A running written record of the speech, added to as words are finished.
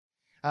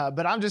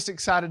But I'm just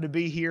excited to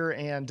be here,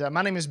 and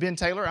my name is Ben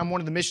Taylor. I'm one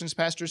of the missions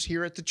pastors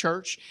here at the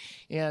church,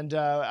 and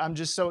I'm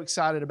just so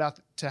excited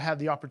to have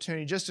the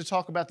opportunity just to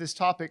talk about this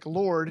topic,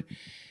 Lord,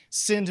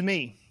 send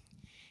me.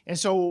 And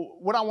so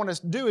what I want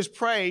to do is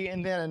pray,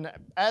 and then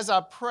as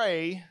I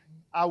pray,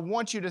 I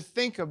want you to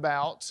think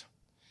about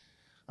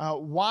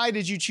why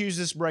did you choose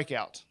this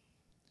breakout?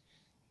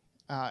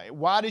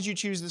 Why did you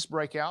choose this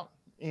breakout?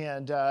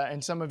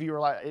 And some of you are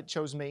like, it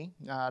chose me.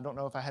 I don't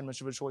know if I had much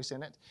of a choice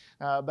in it.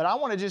 But I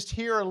want to just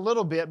hear a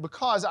little bit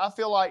because I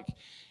feel like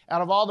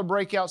out of all the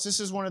breakouts, this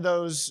is one of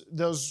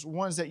those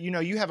ones that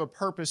you have a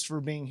purpose for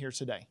being here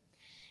today.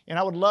 And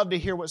I would love to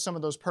hear what some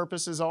of those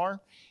purposes are.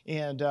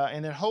 And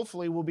then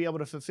hopefully we'll be able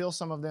to fulfill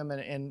some of them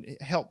and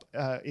help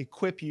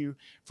equip you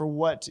for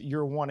what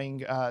you're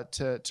wanting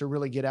to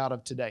really get out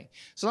of today.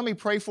 So let me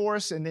pray for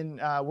us, and then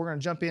we're going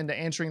to jump into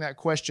answering that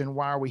question,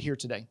 why are we here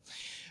today?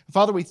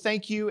 Father, we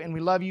thank you and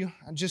we love you.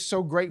 I'm just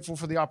so grateful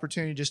for the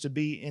opportunity just to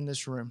be in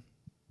this room.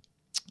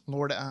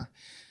 Lord,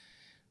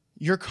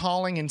 you're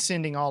calling and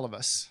sending all of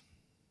us.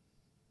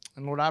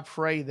 And Lord, I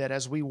pray that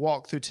as we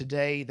walk through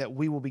today, that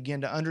we will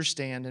begin to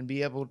understand and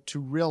be able to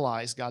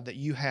realize, God, that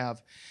you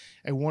have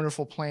a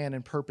wonderful plan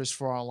and purpose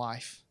for our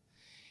life.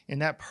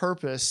 And that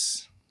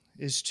purpose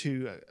is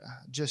to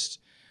just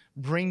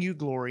bring you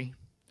glory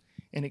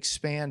and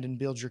expand and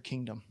build your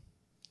kingdom.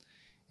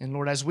 And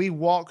Lord, as we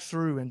walk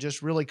through and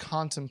just really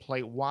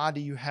contemplate why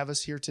do you have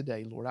us here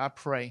today, Lord, I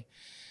pray,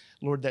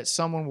 Lord, that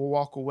someone will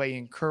walk away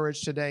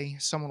encouraged today.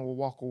 Someone will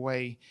walk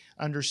away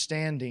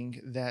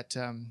understanding that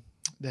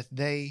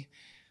they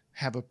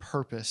have a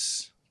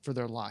purpose for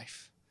their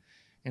life.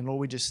 And Lord,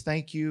 we just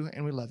thank you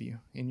and we love you.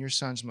 In your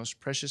Son's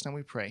most precious name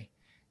we pray.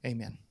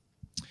 Amen.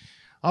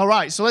 All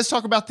right, so let's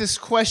talk about this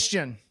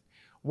question.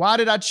 Why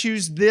did I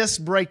choose this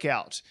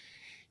breakout?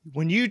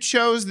 When you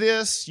chose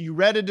this, you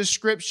read a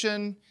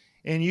description,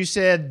 and you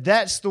said,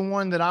 that's the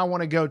one that I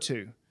want to go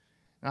to.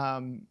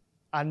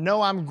 I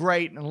know I'm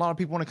great, and a lot of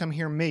people want to come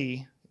hear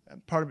me.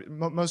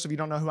 Most of you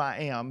don't know who I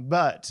am,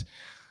 but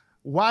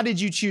why did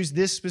you choose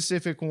this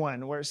specific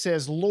one where it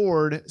says,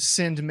 Lord,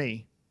 send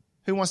me?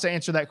 Who wants to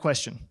answer that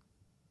question?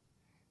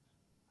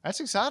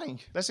 That's exciting.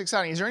 That's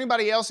exciting. Is there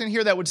anybody else in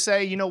here that would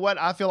say, you know what,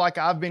 I feel like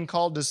I've been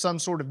called to some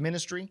sort of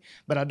ministry,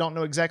 but I don't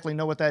exactly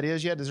know what that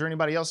is yet? Is there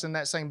anybody else in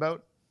that same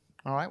boat?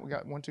 All right, we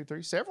got 1, 2,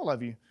 3, several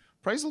of you.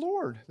 Praise the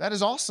Lord. That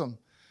is awesome.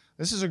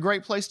 This is a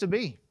great place to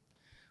be.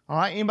 All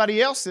right,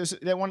 anybody else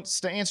that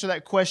wants to answer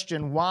that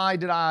question, why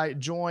did I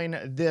join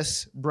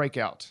this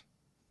breakout?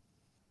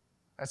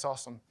 That's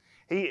awesome.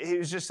 He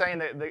was just saying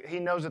that he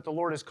knows that the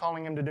Lord is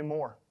calling him to do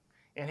more,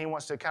 and he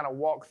wants to kind of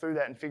walk through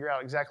that and figure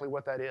out exactly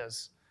what that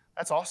is.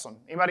 That's awesome.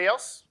 Anybody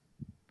else?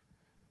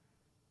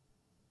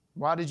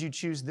 Why did you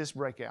choose this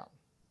breakout?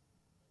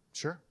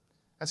 Sure,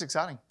 that's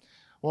exciting.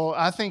 Well,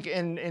 I think,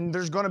 and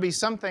there's going to be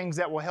some things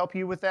that will help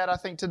you with that, I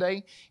think,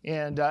 today.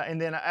 And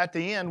then at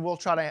the end, we'll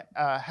try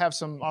to have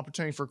some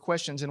opportunity for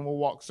questions, and we'll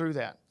walk through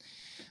that.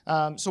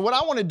 So what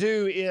I want to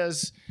do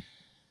is,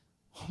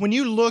 when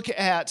you look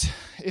at,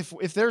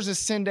 if there's a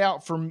send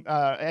out from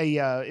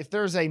if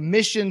there's a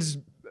missions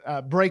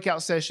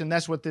breakout session,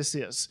 that's what this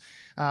is.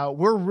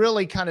 We're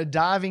really kind of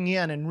diving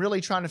in and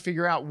really trying to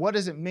figure out what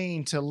does it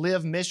mean to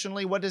live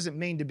missionally? What does it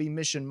mean to be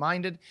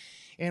mission-minded?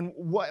 And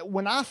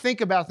when I think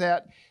about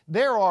that,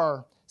 there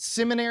are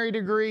seminary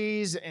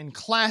degrees and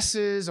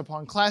classes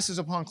upon classes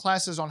upon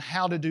classes on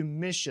how to do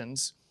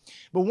missions.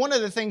 But one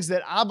of the things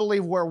that I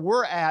believe where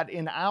we're at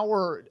in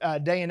our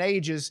day and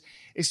age is,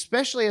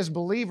 especially as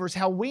believers,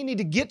 how we need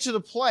to get to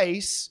the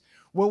place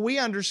where we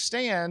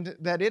understand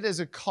that it is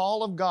a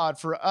call of God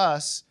for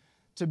us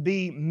to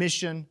be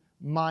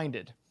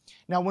mission-minded.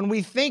 Now, when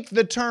we think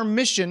the term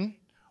mission,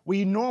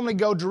 we normally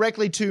go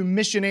directly to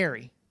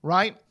missionary,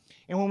 right?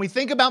 And when we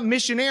think about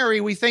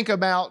missionary, we think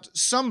about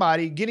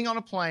somebody getting on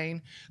a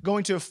plane,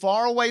 going to a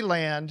faraway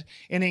land,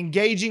 and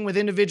engaging with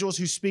individuals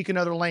who speak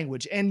another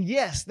language. And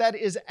yes, that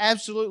is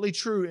absolutely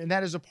true, and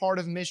that is a part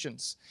of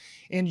missions.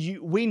 And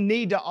we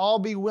need to all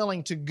be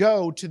willing to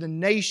go to the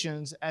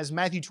nations, as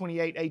Matthew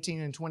 28,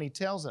 18, and 20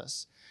 tells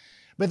us.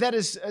 But that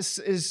is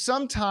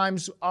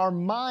sometimes our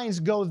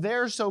minds go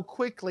there so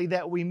quickly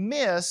that we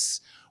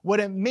miss what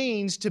it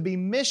means to be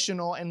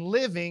missional and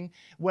living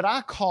what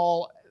I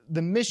call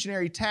the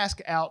missionary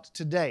task out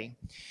today.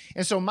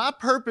 And so my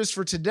purpose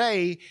for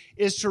today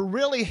is to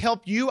really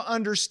help you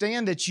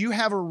understand that you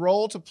have a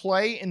role to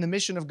play in the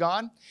mission of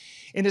God.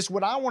 And it's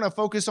what I want to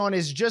focus on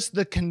is just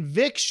the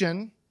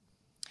conviction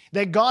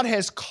that God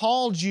has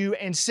called you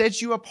and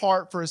set you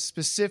apart for a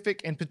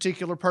specific and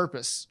particular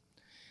purpose.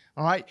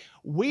 All right?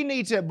 We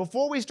need to,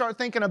 before we start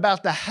thinking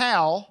about the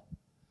how,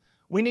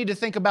 we need to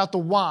think about the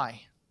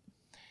why.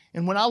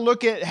 And when I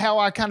look at how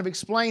I kind of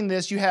explain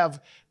this, you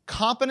have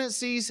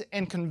competencies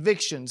and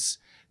convictions.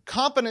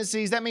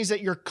 Competencies, that means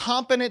that you're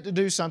competent to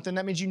do something.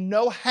 That means you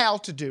know how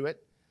to do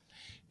it.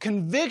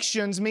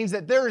 Convictions means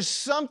that there is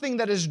something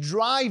that is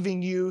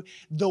driving you,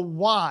 the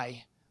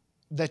why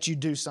that you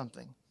do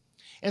something.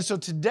 And so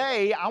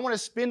today, I want to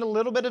spend a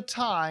little bit of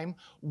time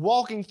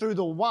walking through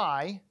the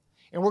why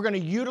and we're going to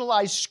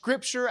utilize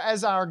Scripture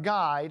as our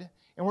guide,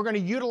 and we're going to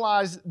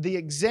utilize the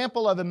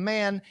example of a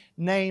man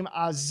named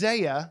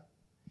Isaiah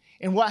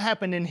and what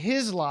happened in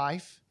his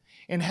life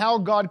and how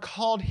God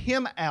called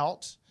him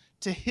out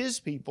to His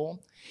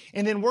people,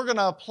 and then we're going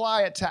to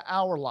apply it to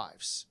our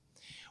lives.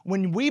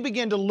 When we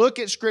begin to look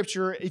at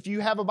Scripture, if you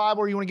have a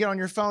Bible or you want to get on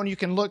your phone, you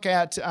can look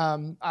at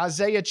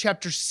Isaiah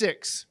chapter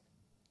 6.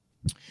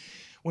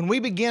 When we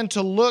begin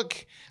to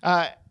look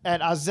at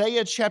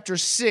Isaiah chapter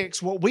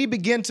 6, what we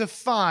begin to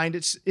find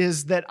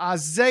is that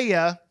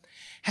Isaiah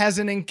has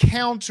an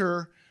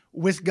encounter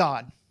with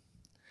God.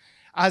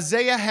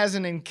 Isaiah has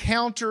an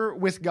encounter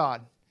with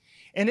God.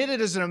 And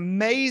it is an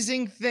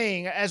amazing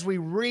thing as we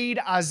read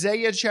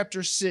Isaiah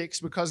chapter 6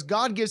 because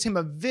God gives him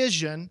a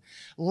vision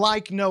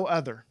like no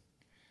other.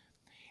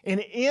 And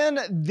in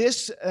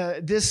this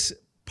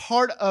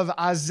part of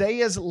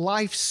Isaiah's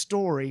life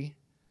story,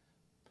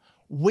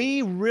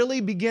 we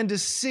really begin to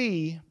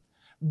see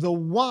the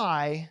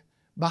why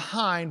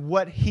behind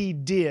what he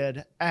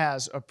did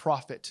as a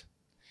prophet.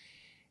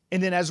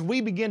 And then as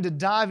we begin to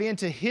dive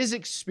into his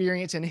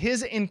experience and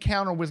his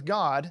encounter with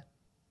God,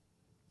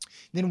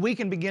 then we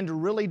can begin to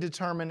really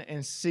determine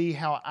and see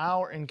how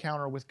our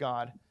encounter with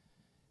God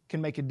can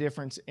make a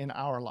difference in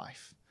our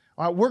life.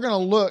 All right, we're going to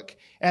look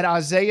at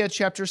Isaiah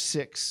chapter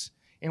 6,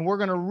 and we're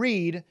going to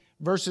read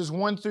verses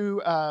 1 through,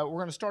 we're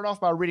going to start off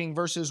by reading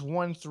verses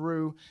 1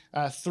 through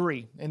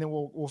 3, and then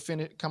we'll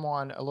come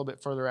on a little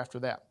bit further after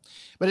that.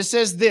 But it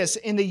says this,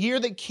 "In the year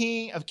that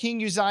King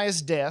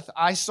Uzziah's death,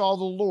 I saw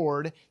the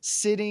Lord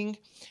sitting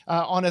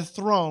on a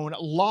throne,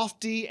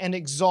 lofty and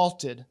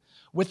exalted,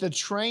 with the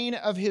train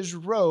of his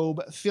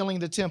robe filling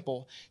the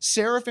temple.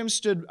 Seraphim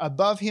stood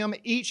above him,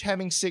 each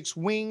having 6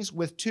 wings.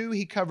 With 2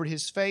 he covered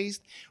his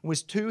face,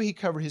 with 2 he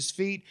covered his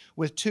feet,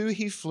 with 2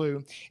 he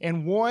flew.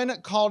 And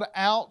one called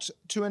out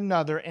to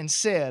another and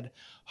said,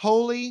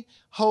 Holy,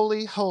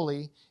 holy,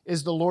 holy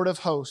is the Lord of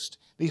hosts.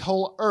 The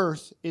whole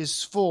earth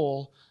is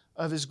full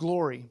of His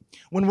glory."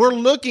 When we're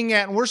looking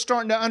at and we're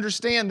starting to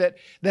understand that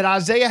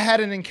Isaiah had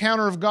an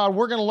encounter of God,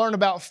 we're going to learn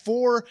about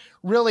 4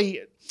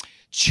 really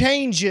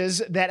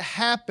changes that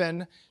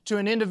happen to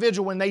an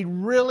individual when they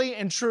really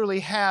and truly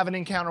have an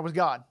encounter with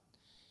God.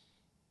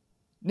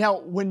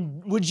 Now,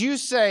 would you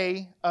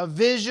say a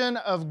vision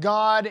of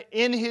God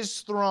in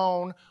His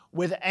throne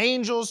with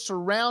angels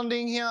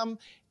surrounding Him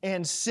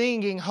and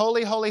singing,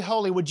 "Holy, holy,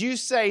 holy," would you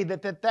say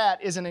that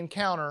is an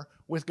encounter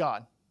with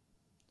God?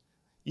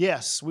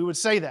 Yes, we would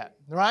say that,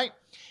 right?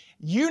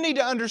 You need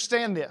to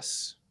understand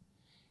this.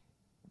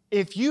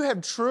 If you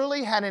have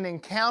truly had an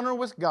encounter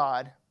with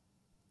God,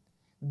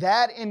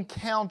 that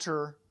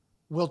encounter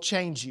will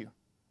change you.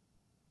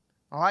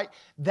 All right?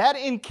 That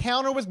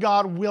encounter with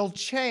God will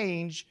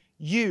change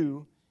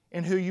you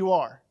and who you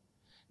are.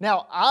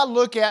 Now, I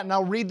look at and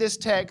I'll read this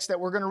text that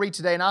we're going to read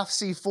today, and I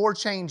see 4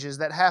 changes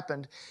that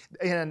happened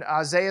in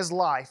Isaiah's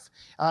life.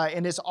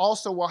 And it's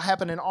also will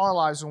happen in our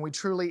lives when we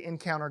truly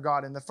encounter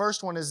God. And the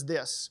first one is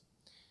this,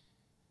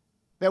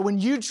 that when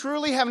you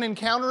truly have an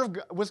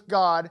encounter with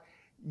God,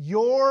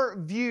 your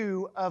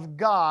view of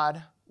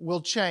God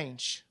will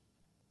change.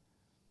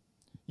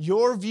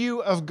 Your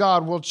view of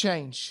God will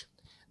change.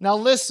 Now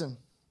listen,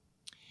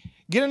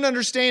 get an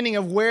understanding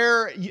of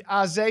where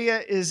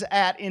Isaiah is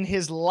at in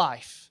his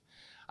life.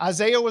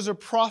 Isaiah was a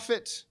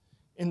prophet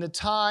in the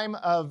time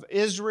of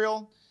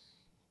Israel,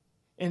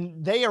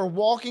 and they are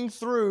walking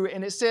through,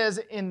 and it says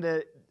in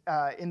the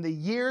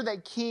year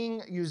that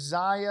King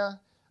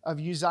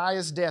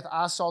Uzziah's death,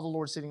 I saw the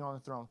Lord sitting on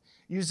the throne.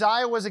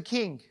 Uzziah was a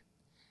king.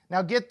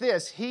 Now get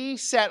this, he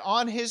sat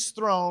on his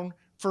throne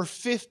for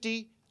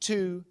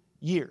 52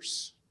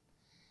 years.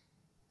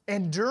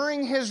 And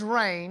during his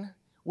reign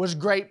was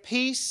great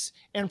peace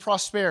and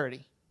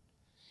prosperity.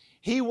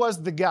 He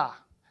was the guy.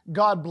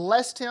 God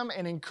blessed him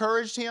and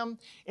encouraged him.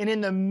 And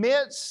in the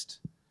midst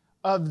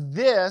of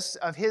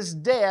his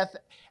death,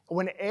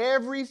 when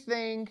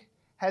everything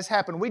has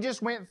happened, we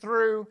just went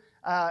through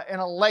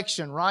an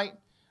election, right?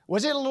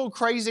 Was it a little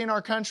crazy in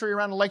our country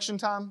around election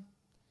time?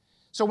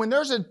 So when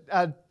there's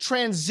a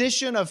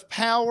transition of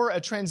power, a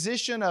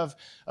transition of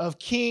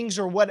kings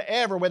or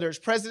whatever, whether it's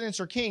presidents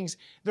or kings,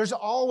 there's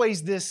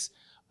always this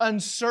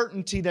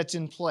uncertainty that's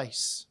in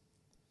place.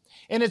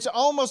 And it's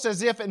almost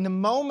as if in the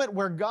moment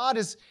where God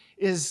is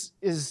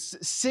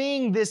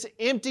seeing this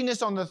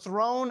emptiness on the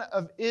throne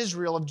of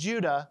Israel, of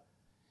Judah,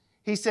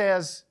 He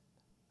sends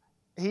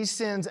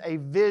a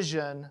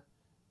vision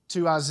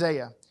to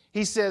Isaiah.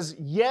 He says,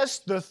 yes,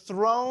 the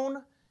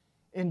throne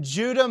in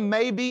Judah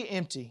may be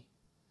empty,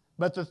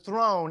 but the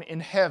throne in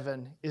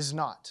heaven is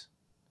not.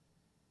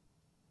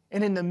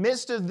 And in the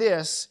midst of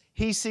this,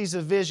 he sees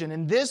a vision.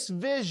 And this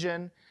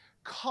vision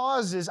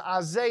causes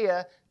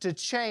Isaiah to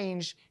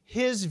change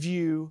his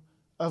view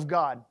of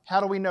God. How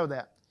do we know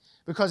that?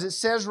 Because it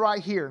says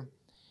right here,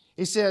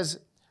 it says,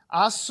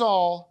 I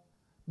saw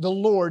the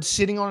Lord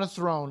sitting on a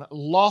throne,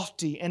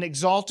 lofty and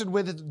exalted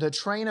with the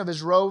train of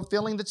His robe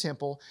filling the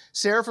temple.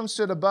 Seraphim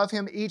stood above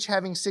Him, each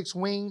having 6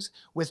 wings.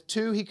 With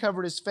 2 He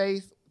covered His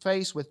face.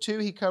 face, with 2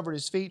 he covered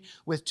his feet,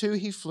 with 2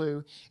 he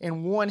flew,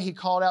 and 1 he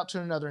called out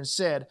to another and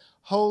said,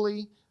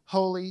 Holy,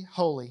 holy,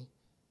 holy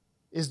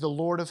is the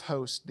Lord of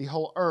hosts. The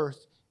whole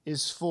earth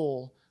is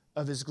full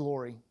of His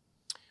glory.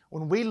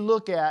 When we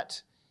look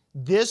at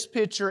this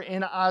picture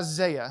in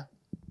Isaiah,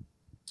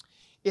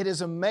 it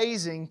is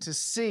amazing to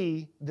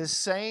see the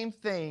same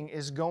thing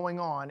is going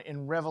on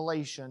in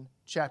Revelation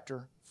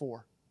chapter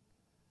 4.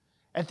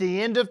 At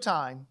the end of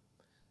time,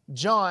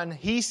 John,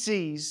 he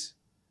sees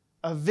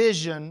a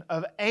vision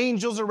of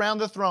angels around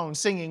the throne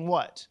singing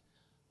what?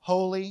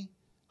 Holy,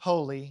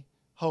 holy,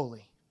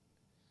 holy.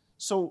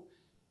 So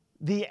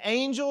the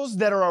angels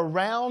that are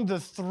around the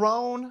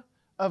throne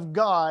of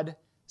God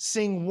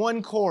sing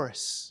one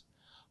chorus.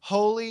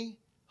 Holy,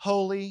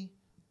 holy,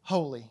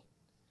 holy.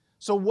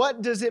 So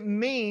what does it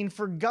mean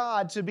for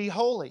God to be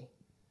holy?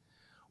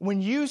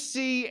 When you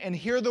see and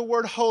hear the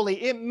word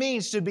holy, it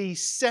means to be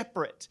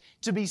separate,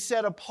 to be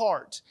set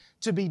apart,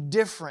 to be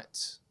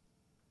different.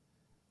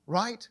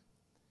 Right?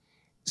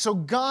 So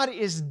God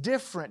is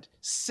different,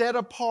 set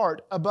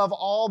apart above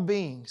all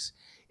beings.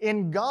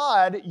 In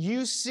God,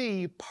 you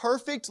see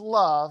perfect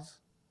love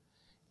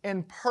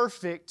and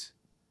perfect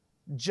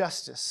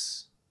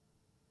justice.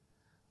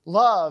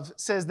 Love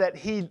says that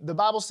the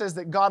Bible says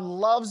that God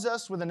loves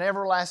us with an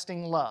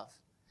everlasting love.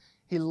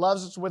 He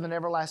loves us with an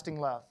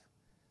everlasting love.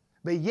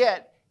 But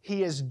yet,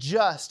 He is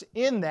just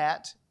in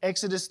that,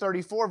 Exodus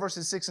 34,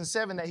 verses 6 and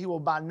 7, that He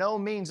will by no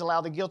means allow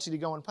the guilty to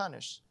go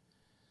unpunished.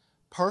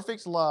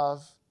 Perfect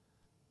love,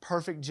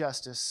 perfect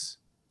justice.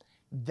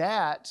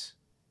 That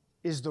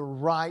is the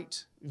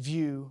right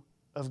view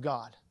of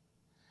God.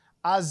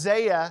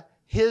 Isaiah,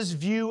 his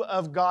view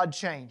of God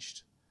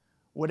changed.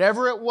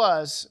 Whatever it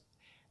was,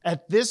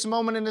 at this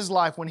moment in his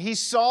life, when he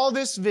saw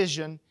this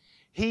vision,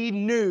 he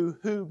knew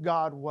who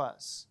God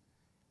was.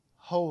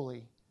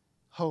 Holy,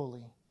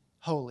 holy,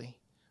 holy.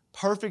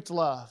 Perfect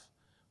love,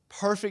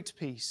 perfect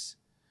peace,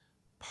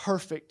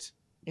 perfect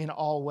in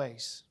all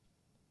ways.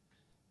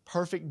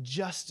 Perfect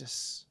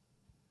justice.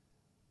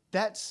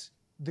 That's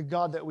the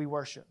God that we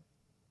worship.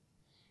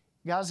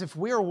 Guys, if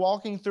we are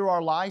walking through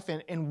our life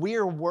and we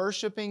are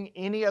worshiping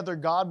any other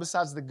God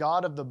besides the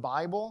God of the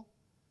Bible,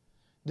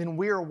 then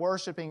we are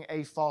worshiping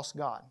a false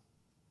God.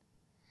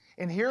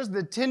 And here's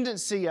the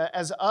tendency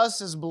as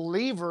us as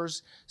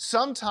believers,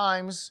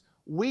 sometimes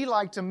we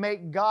like to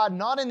make God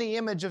not in the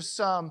image of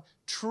some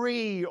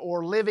tree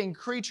or living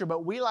creature,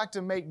 but we like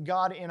to make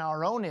God in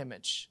our own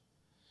image,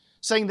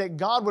 saying that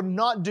God would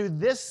not do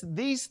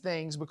these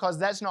things because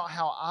that's not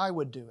how I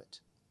would do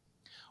it.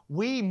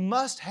 We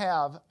must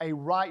have a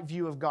right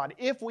view of God.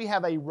 If we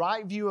have a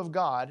right view of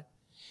God,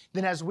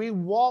 then as we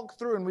walk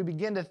through and we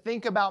begin to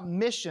think about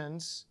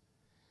missions,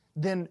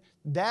 then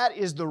that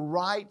is the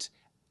right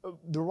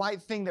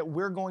thing that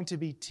we're going to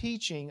be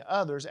teaching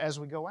others as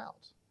we go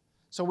out.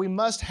 So we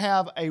must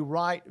have a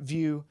right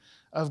view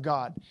of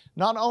God.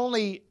 Not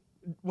only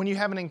when you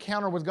have an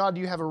encounter with God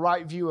do you have a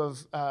right view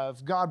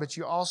of God, but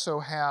you also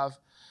have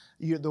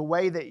the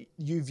way that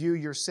you view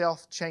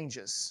yourself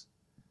changes.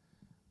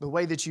 The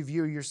way that you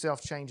view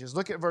yourself changes.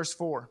 Look at verse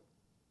 4.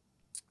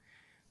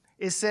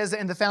 It says,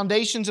 And the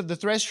foundations of the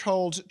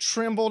thresholds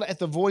trembled at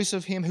the voice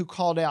of him who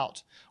called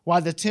out,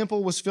 while the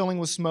temple was filling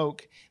with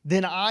smoke.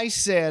 Then I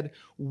said,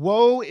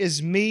 Woe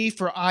is me,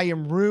 for I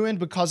am ruined,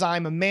 because I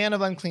am a man of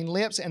unclean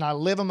lips, and I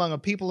live among a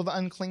people of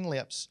unclean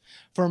lips.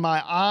 For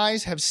my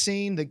eyes have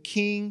seen the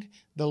King,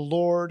 the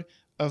Lord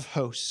of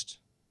hosts.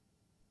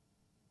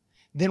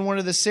 Then one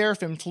of the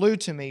seraphim flew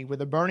to me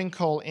with a burning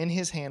coal in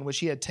his hand, which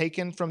he had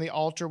taken from the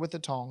altar with the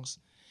tongs.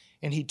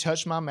 And he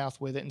touched my mouth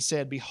with it and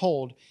said,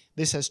 Behold,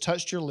 this has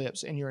touched your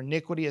lips, and your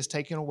iniquity is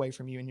taken away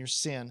from you, and your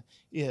sin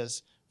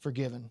is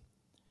forgiven.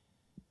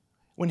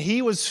 When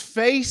he was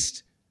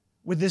faced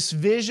with this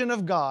vision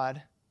of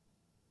God,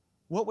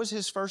 what was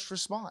his first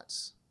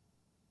response?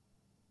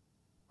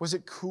 Was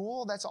it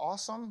cool? That's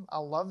awesome. I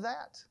love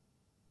that.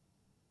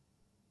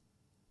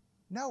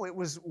 No, it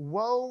was,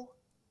 Woe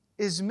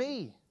is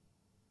me.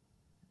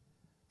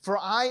 For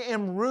I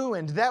am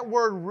ruined. That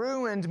word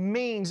ruined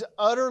means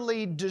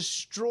utterly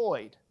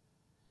destroyed.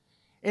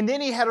 And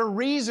then he had a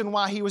reason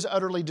why he was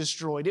utterly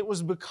destroyed. It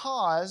was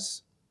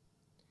because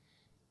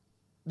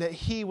that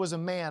he was a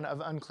man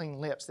of unclean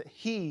lips, that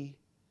he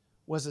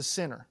was a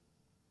sinner.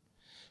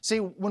 See,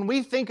 when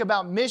we think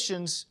about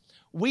missions,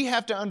 we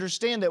have to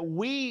understand that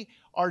we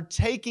are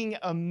taking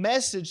a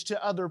message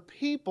to other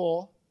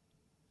people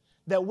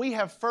that we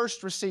have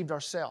first received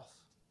ourselves.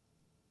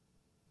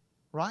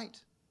 Right?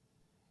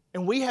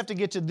 And we have to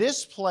get to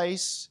this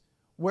place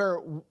where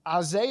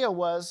Isaiah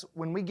was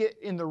when we get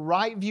in the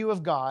right view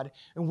of God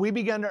and we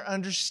begin to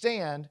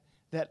understand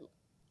that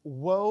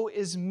woe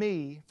is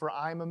me, for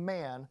I am a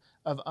man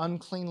of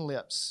unclean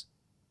lips,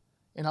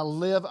 and I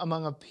live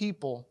among a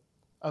people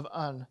of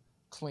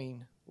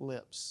unclean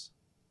lips.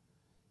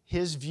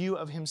 His view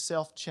of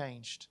himself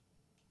changed.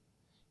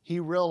 He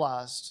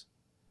realized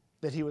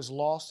that he was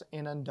lost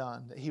and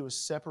undone, that he was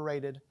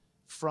separated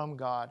from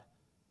God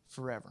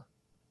forever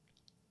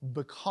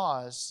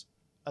because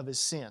of his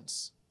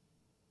sins.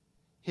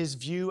 his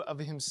view of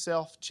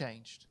himself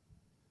changed.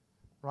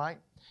 Right?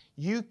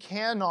 You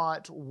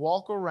cannot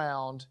walk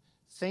around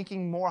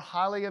thinking more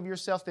highly of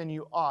yourself than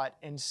you ought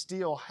and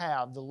still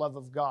have the love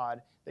of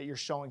God that you're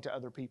showing to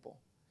other people.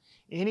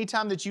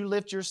 Anytime that you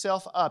lift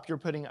yourself up, you're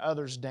putting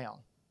others down.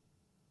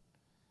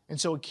 And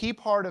so a key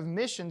part of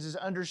missions is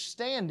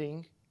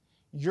understanding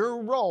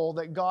your role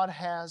that God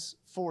has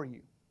for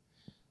you.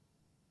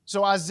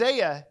 So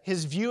Isaiah,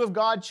 his view of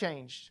God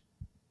changed.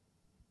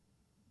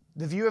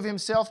 The view of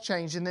himself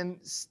changed. And then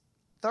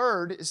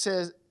third, it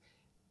says,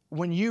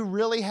 when you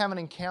really have an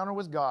encounter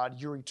with God,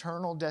 your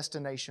eternal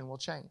destination will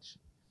change.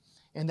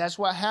 And that's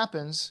what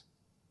happens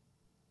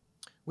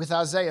with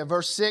Isaiah.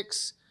 Verse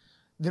 6,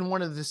 then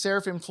one of the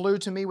seraphim flew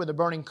to me with a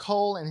burning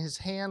coal in his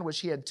hand,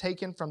 which he had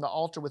taken from the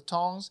altar with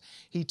tongs.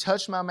 He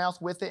touched my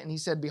mouth with it, and he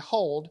said,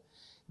 behold,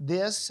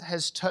 this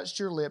has touched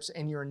your lips,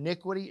 and your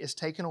iniquity is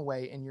taken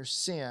away, and your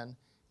sin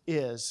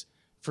is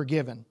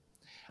forgiven.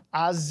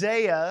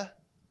 Isaiah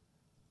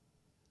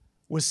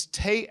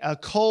a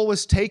coal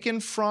was taken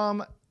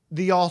from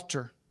the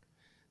altar.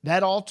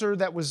 That altar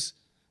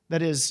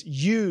that is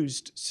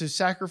used to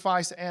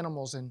sacrifice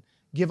animals and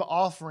give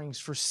offerings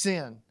for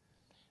sin.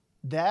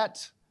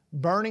 That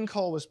burning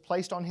coal was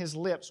placed on his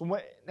lips.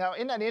 Now,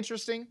 isn't that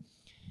interesting?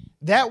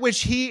 That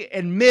which he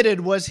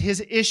admitted was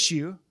his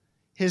issue,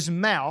 his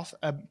mouth.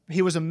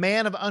 He was a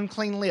man of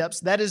unclean lips.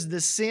 That is the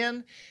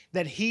sin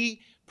that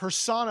he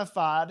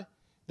personified,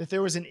 that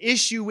there was an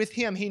issue with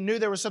him. He knew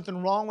there was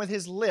something wrong with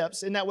his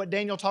lips. Isn't that what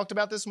Daniel talked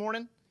about this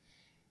morning?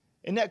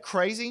 Isn't that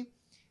crazy?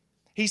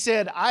 He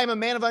said, I am a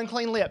man of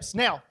unclean lips.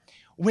 Now,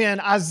 when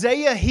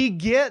Isaiah, he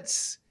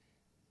gets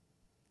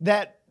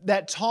that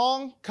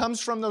tongue comes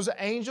from those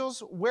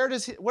angels, where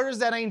does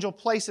that angel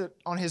place it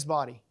on his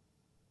body?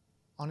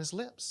 On his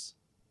lips.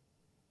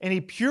 And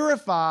he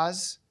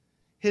purifies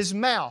his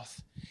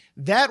mouth.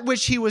 That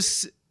which he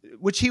was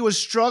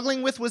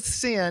struggling with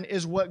sin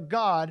is what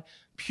God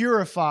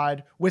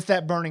purified with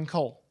that burning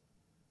coal.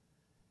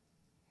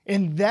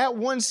 And that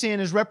one sin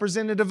is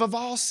representative of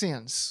all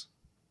sins.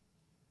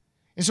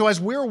 And so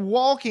as we're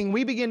walking,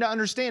 we begin to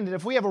understand that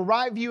if we have a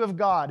right view of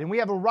God and we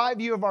have a right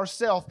view of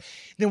ourselves,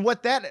 then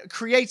what that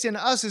creates in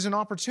us is an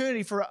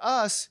opportunity for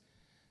us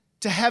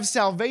to have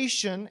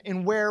salvation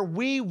in where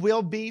we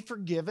will be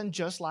forgiven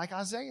just like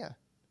Isaiah.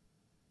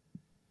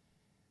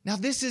 Now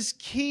this is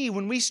key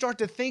when we start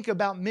to think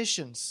about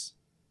missions.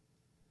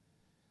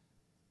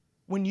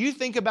 When you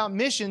think about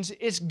missions,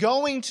 it's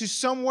going to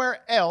somewhere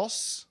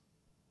else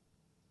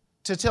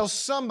to tell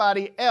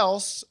somebody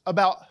else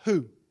about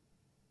who?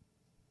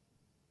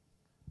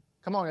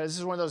 Come on, guys. This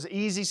is one of those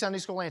easy Sunday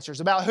school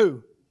answers. About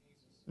who?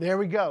 There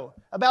we go.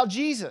 About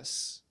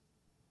Jesus.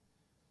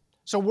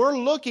 So we're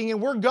looking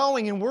and we're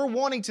going and we're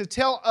wanting to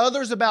tell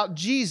others about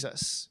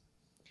Jesus.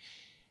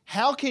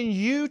 How can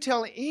you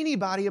tell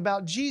anybody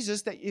about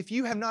Jesus that if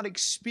you have not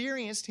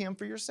experienced Him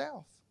for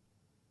yourself?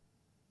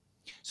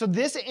 So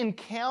this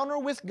encounter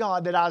with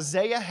God that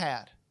Isaiah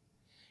had,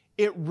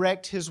 it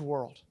wrecked his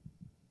world.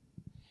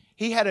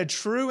 He had a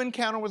true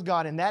encounter with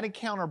God, and that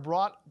encounter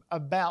brought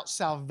about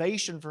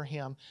salvation for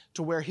him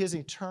to where his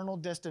eternal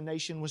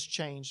destination was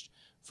changed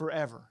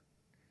forever.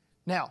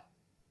 Now,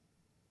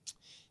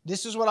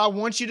 this is what I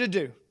want you to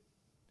do.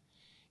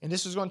 And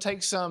this is going to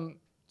take some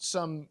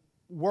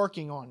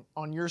working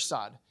on your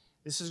side.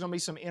 This is going to be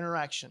some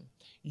interaction.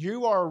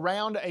 You are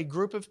around a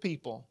group of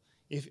people.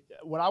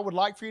 What I would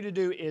like for you to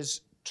do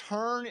is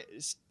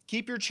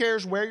keep your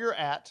chairs where you're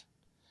at,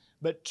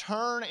 but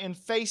turn and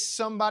face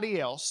somebody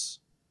else.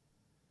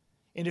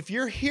 And if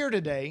you're here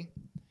today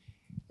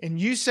and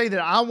you say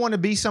that I want to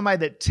be somebody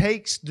that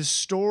takes the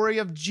story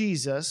of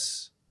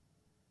Jesus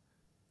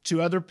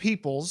to other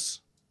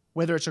peoples,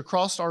 whether it's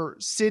across our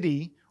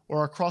city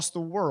or across the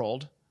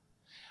world,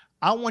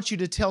 I want you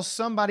to tell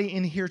somebody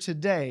in here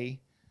today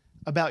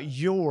about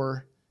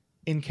your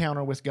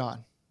encounter with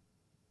God.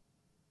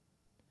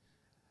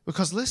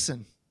 Because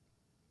listen,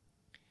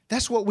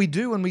 that's what we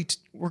do when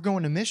we're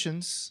going to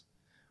missions.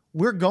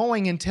 We're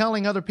going and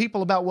telling other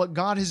people about what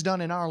God has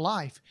done in our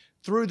life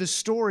through the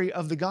story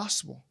of the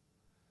gospel.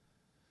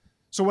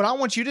 So what I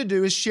want you to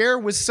do is share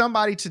with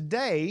somebody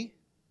today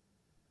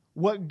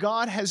what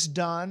God has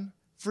done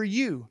for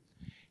you.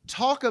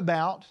 Talk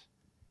about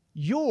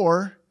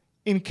your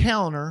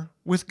encounter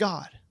with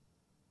God.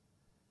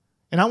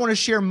 And I want to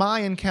share my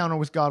encounter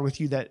with God with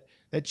you that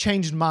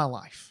changed my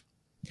life.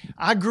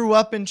 I grew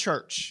up in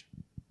church.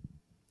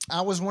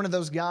 I was one of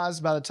those guys,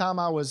 by the time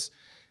I was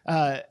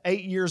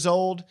 8 years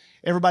old,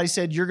 everybody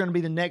said, you're going to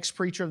be the next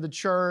preacher of the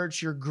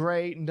church, you're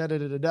great, and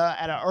da-da-da-da-da.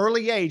 At an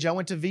early age, I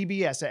went to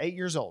VBS at 8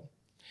 years old.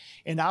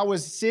 And I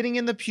was sitting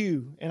in the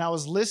pew, and I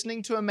was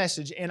listening to a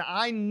message, and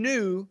I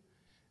knew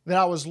that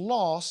I was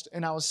lost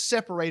and I was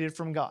separated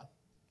from God.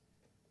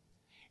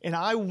 And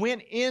I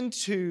went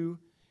into,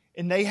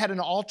 and they had an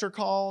altar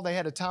call, they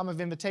had a time of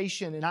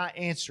invitation, and I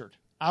answered.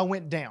 I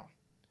went down.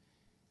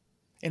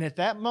 And at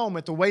that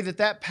moment, the way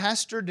that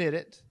pastor did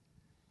it,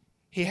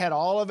 he had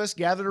all of us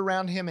gathered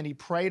around him and he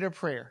prayed a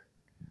prayer.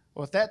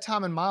 Well, at that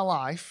time in my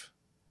life,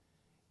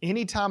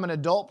 Anytime an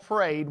adult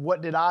prayed,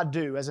 what did I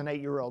do as an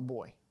 8-year-old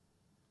boy?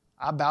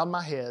 I bowed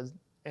my head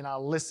and I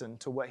listened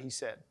to what he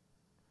said.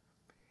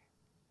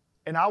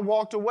 And I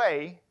walked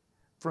away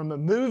from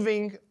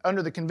moving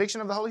under the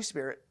conviction of the Holy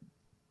Spirit.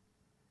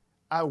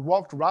 I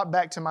walked right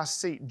back to my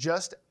seat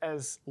just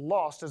as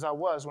lost as I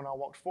was when I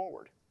walked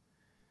forward,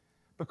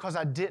 because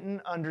I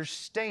didn't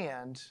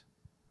understand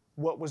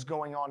what was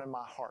going on in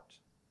my heart.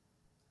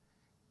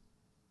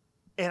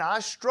 And I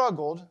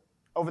struggled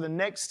over the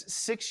next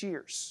 6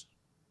 years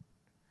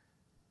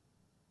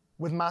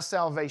with my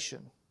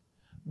salvation,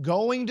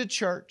 going to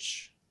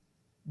church,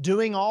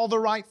 doing all the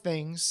right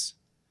things,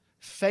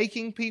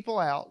 faking people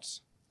out.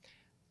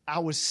 I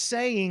was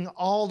saying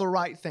all the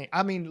right things.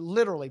 I mean,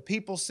 literally,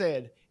 people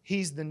said,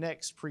 he's the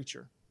next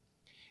preacher.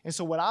 And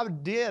so what I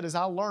did is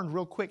I learned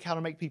real quick how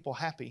to make people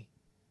happy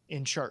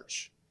in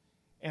church.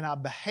 And I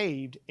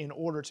behaved in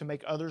order to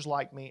make others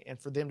like me and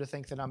for them to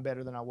think that I'm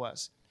better than I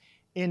was.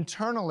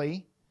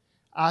 Internally,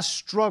 I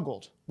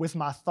struggled with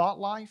my thought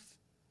life.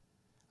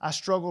 I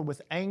struggled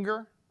with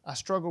anger. I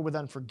struggled with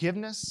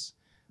unforgiveness.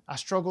 I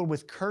struggled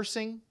with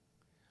cursing.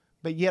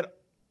 But yet,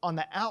 on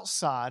the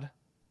outside,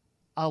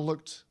 I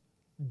looked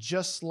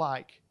just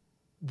like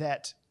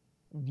that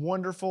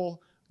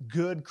wonderful,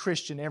 good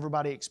Christian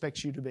everybody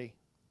expects you to be.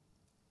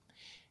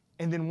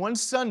 And then one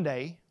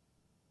Sunday,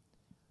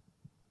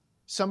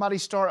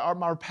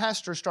 our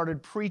pastor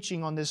started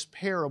preaching on this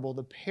parable,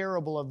 the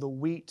parable of the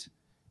wheat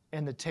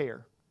and the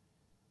tare,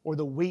 or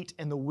the wheat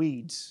and the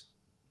weeds.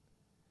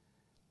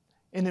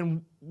 And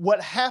then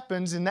what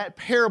happens in that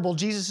parable,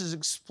 Jesus is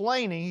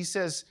explaining, he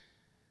says,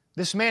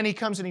 this man, he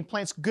comes and he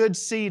plants good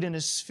seed in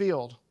his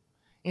field.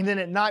 And then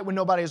at night when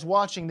nobody is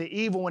watching, the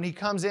evil one, he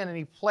comes in and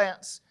he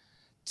plants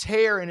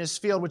tare in his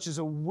field, which is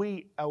a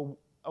weed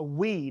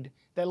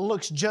that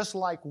looks just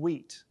like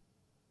wheat.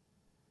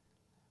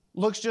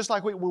 Looks just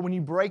like wheat. Well, when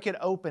you break it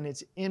open,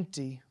 it's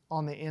empty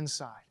on the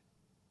inside.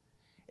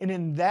 And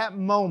in that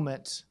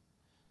moment,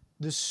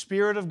 the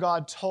Spirit of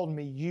God told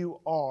me,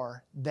 you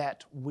are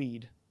that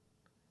weed.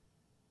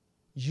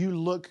 You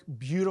look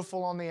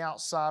beautiful on the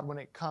outside when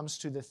it comes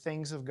to the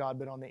things of God,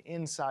 but on the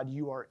inside,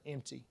 you are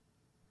empty.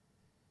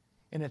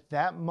 And at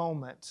that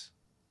moment,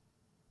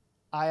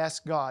 I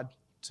asked God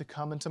to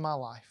come into my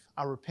life.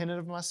 I repented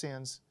of my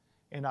sins,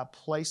 and I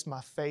placed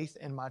my faith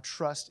and my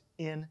trust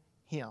in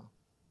Him.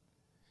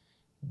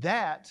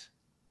 That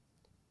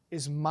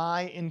is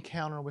my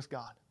encounter with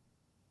God.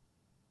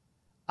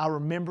 I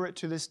remember it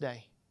to this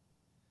day.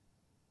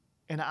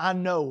 And I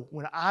know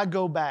when I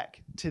go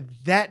back to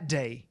that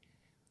day,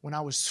 when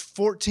I was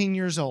 14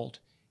 years old,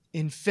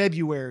 in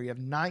February of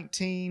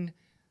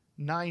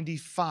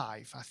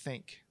 1995, I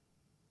think.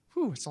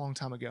 Whew, it's a long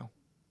time ago.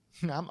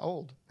 I'm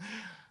old.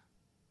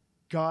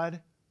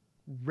 God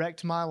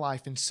wrecked my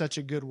life in such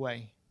a good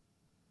way.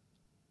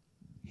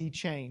 He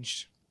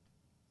changed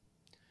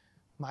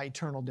my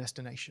eternal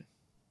destination.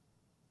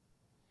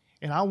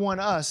 And I want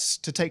us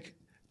to take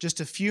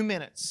just a few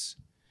minutes,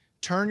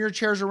 turn your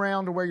chairs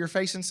around to where you're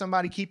facing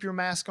somebody, keep your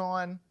mask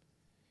on,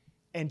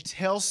 and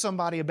tell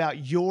somebody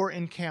about your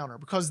encounter,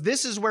 because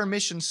this is where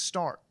missions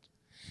start.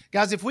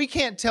 Guys, if we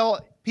can't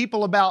tell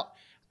people about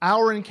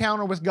our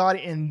encounter with God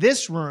in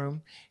this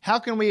room, how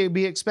can we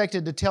be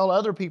expected to tell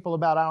other people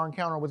about our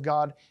encounter with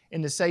God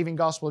in the saving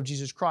gospel of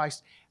Jesus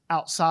Christ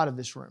outside of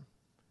this room?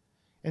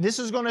 And this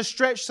is going to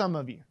stretch some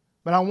of you,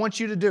 but I want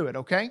you to do it,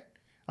 okay?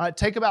 All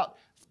right,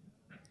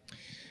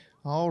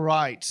 All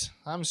right.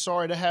 I'm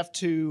sorry to have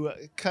to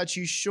cut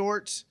you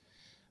short,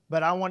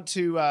 but I want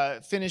to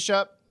finish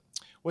up.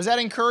 Was that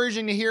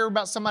encouraging to hear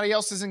about somebody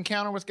else's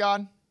encounter with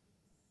God?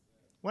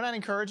 Wasn't that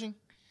encouraging?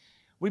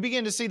 We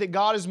begin to see that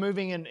God is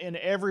moving in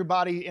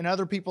everybody, in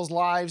other people's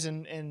lives,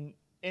 and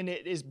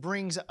it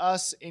brings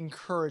us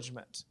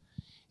encouragement.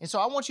 And so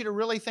I want you to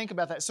really think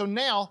about that. So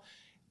now,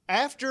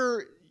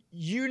 after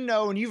you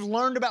know and you've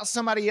learned about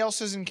somebody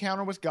else's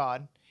encounter with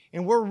God,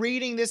 and we're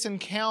reading this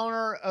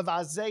encounter of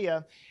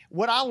Isaiah,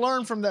 what I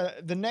learned from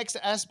the next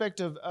aspect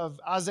of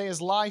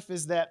Isaiah's life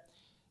is that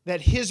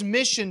his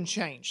mission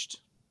changed.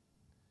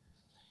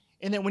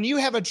 And that when you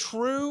have a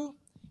true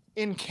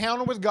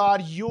encounter with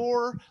God,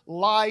 your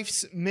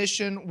life's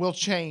mission will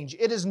change.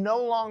 It is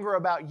no longer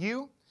about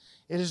you.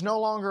 It is no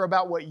longer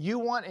about what you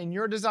want and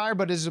your desire,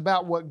 but it is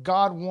about what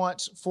God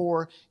wants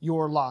for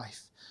your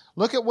life.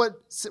 Look at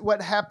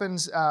what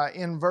happens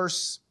in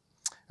verse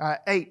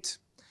 8.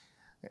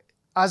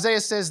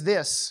 Isaiah says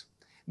this,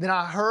 "Then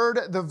I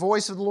heard the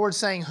voice of the Lord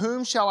saying,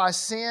 'Whom shall I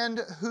send?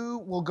 Who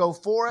will go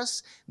for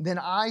us?' Then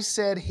I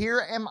said,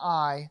 'Here am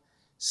I,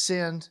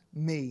 send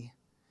me.'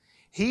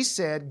 He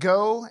said,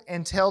 'Go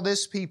and tell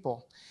this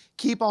people,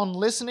 keep on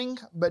listening,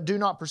 but do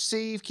not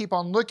perceive. Keep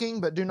on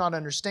looking, but do not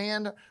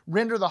understand.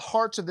 Render the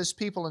hearts of this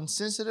people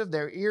insensitive,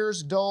 their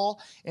ears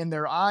dull, and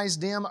their eyes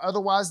dim.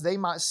 Otherwise they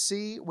might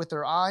see with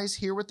their eyes,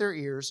 hear with their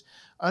ears,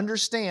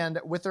 understand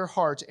with their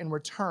hearts, and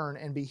return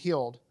and be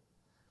healed.'"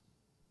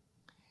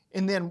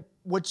 And then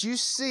what you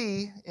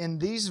see in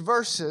these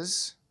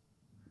verses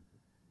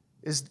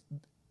is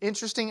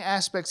interesting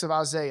aspects of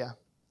Isaiah.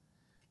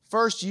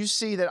 First, you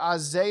see that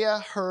Isaiah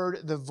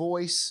heard the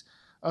voice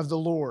of the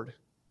Lord.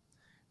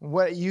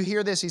 What you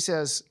hear this, he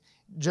says,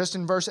 just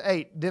in verse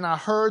 8, then I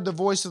heard the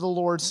voice of the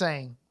Lord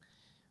saying.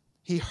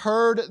 He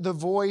heard the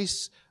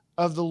voice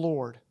of the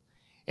Lord.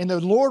 And the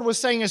Lord was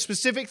saying a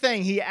specific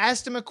thing. He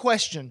asked him a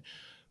question.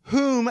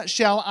 Whom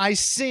shall I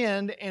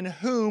send and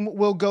whom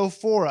will go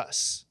for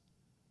us?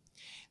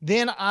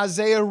 Then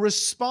Isaiah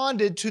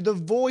responded to the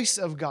voice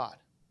of God.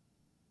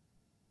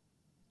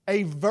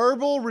 A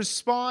verbal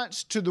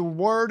response to the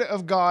word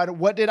of God.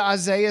 What did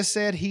Isaiah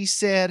say? He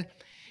said,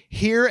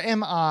 here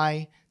am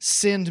I,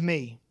 send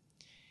me.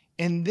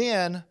 And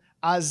then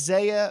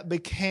Isaiah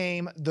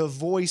became the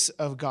voice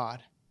of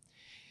God.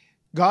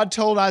 God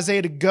told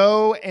Isaiah to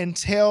go and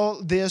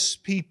tell this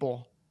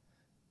people.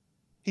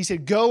 He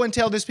said, go and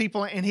tell this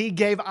people, and he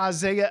gave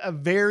Isaiah a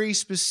very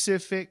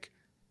specific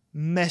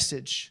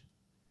message.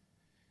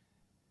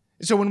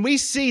 So when we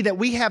see that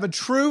we have a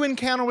true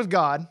encounter with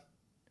God,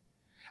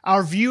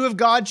 our view of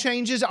God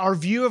changes, our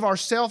view of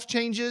ourself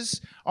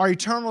changes, our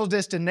eternal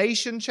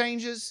destination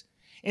changes,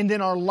 and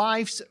then our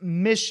life's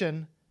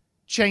mission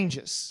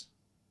changes.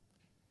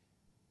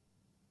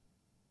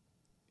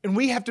 And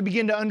we have to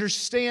begin to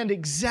understand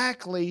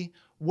exactly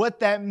what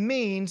that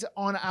means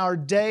on our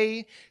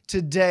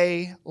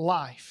day-to-day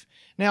life.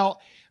 Now,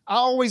 I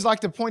always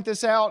like to point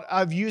this out.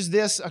 I've used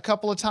this a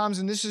couple of times,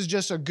 and this is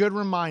just a good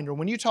reminder.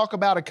 When you talk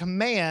about a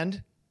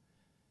command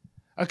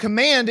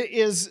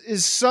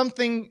is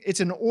something, it's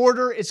an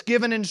order, it's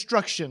given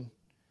instruction.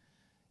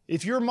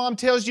 If your mom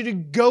tells you to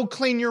go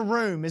clean your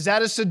room, is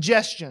that a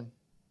suggestion?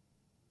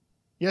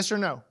 Yes or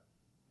no?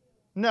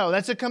 No,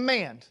 that's a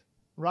command,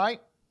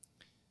 right?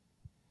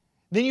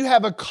 Then you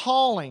have a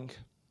calling.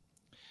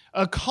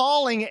 A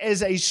calling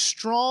is a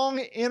strong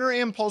inner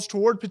impulse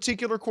toward a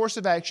particular course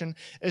of action,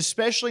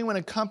 especially when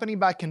accompanied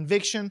by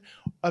conviction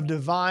of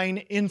divine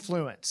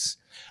influence.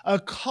 A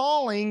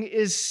calling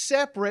is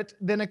separate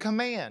than a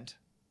command.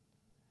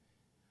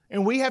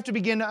 And we have to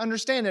begin to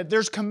understand that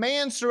there's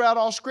commands throughout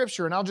all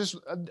Scripture,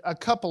 and a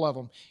couple of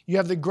them. You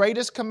have the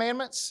greatest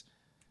commandments,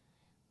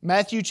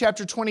 Matthew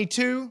chapter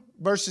 22,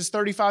 verses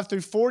 35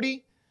 through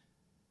 40.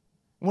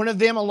 One of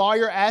them, a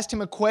lawyer, asked him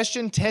a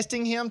question,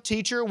 testing him,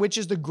 teacher, which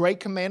is the great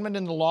commandment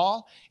in the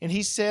law? And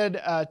he said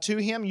to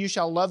him, you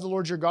shall love the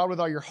Lord your God with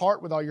all your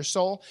heart, with all your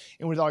soul,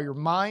 and with all your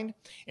mind.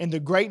 And the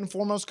great and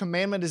foremost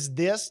commandment is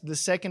this. The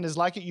second is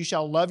like it. You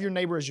shall love your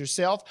neighbor as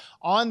yourself.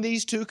 On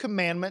these two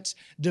commandments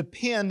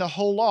depend the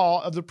whole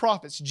law of the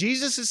prophets.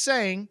 Jesus is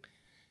saying,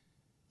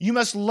 you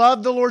must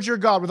love the Lord your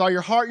God with all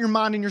your heart, your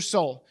mind, and your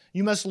soul.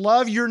 You must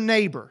love your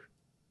neighbor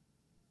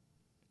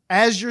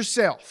as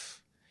yourself.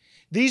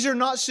 These are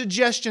not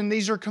suggestions,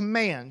 these are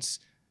commands.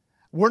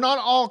 We're not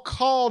all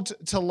called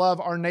to love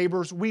our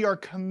neighbors. We are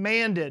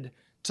commanded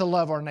to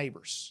love our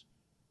neighbors.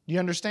 Do you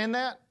understand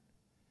that?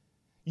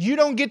 You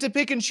don't get to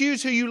pick and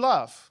choose who you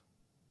love.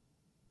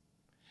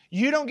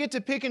 You don't get to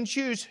pick and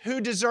choose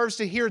who deserves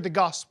to hear the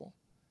gospel.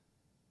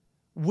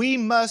 We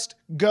must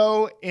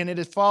go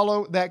and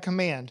follow that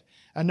command.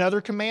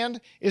 Another command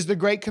is the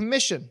Great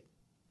Commission.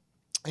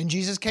 And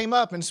Jesus came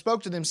up and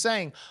spoke to them,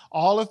 saying,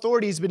 all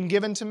authority has been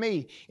given to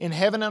me in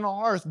heaven and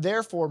on earth.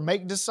 Therefore,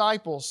 make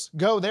disciples.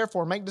 Go,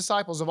 therefore, make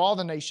disciples of all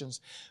the nations,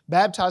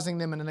 baptizing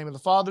them in the name of the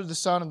Father, the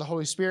Son, and the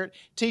Holy Spirit,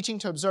 teaching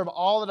to observe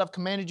all that I've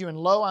commanded you. And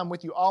lo, I'm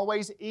with you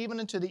always, even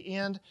unto the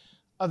end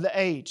of the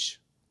age.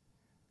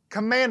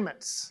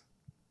 Commandments.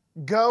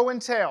 Go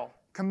and tell.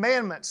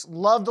 Commandments.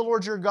 Love the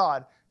Lord your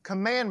God.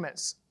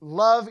 Commandments.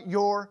 Love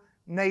your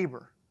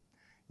neighbor.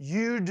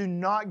 You do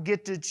not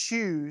get to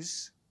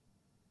choose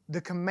the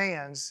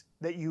commands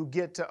that you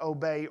get to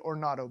obey or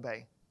not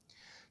obey.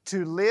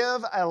 To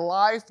live a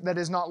life that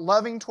is not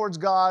loving towards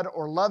God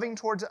or loving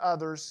towards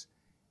others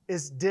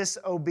is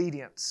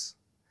disobedience.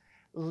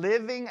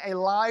 Living a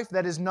life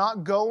that is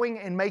not going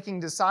and making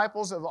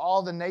disciples of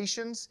all the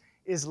nations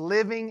is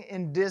living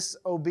in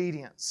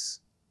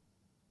disobedience.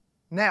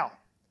 Now,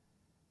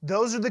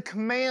 those are the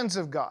commands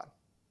of God.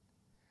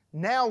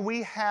 Now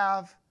we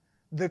have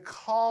the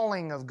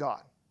calling of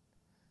God.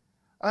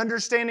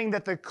 Understanding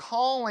that the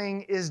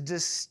calling is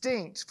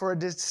distinct for a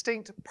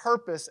distinct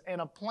purpose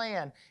and a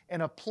plan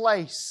and a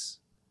place.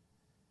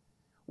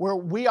 Where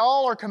we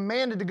all are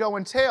commanded to go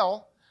and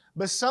tell,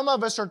 but some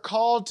of us are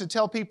called to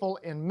tell people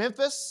in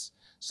Memphis.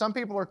 Some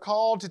people are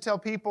called to tell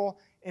people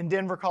in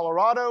Denver,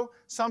 Colorado.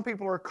 Some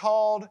people are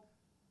called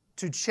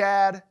to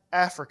Chad,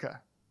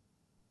 Africa.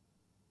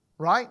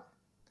 Right?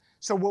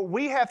 So what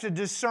we have to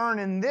discern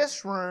in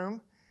this room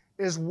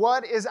is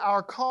what is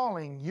our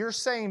calling. You're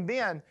saying,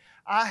 Ben,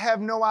 I have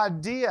no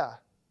idea.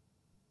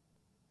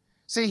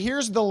 See,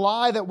 here's the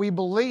lie that we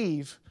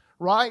believe,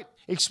 right?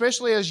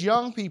 Especially as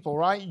young people,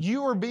 right?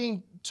 You are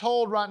being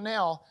told right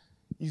now,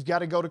 you've got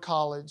to go to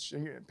college.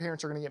 Your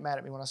parents are going to get mad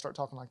at me when I start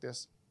talking like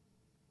this.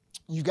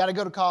 You've got to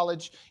go to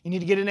college. You need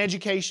to get an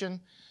education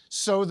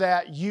so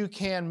that you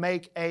can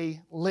make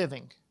a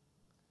living.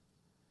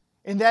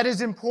 And that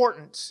is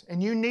important.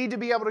 And you need to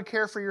be able to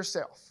care for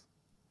yourself.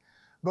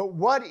 But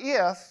what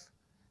if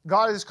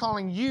God is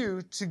calling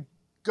you to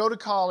go to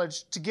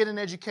college, to get an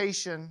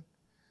education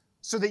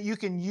so that you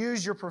can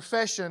use your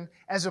profession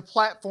as a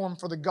platform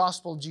for the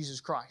gospel of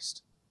Jesus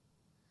Christ.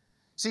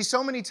 See,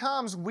 so many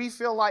times we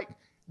feel like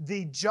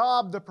the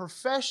job, the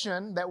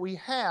profession that we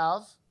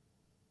have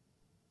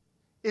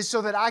is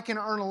so that I can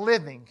earn a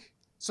living,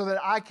 so that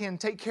I can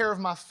take care of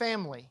my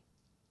family.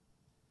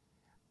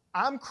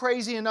 I'm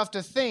crazy enough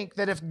to think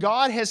that if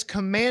God has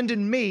commanded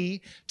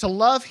me to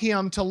love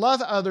Him, to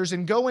love others,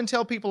 and go and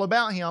tell people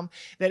about Him,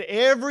 that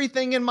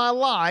everything in my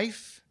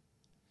life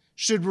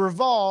should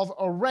revolve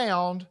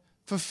around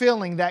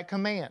fulfilling that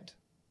command.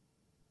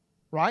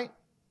 Right?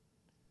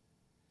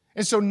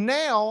 And so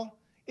now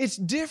it's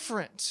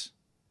different.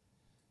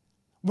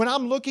 When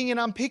I'm looking and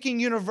I'm picking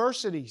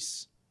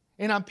universities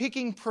and I'm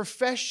picking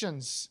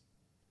professions,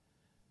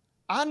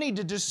 I need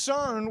to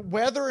discern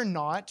whether or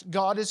not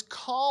God is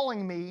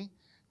calling me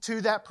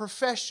to that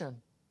profession.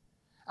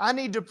 I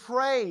need to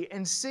pray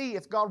and see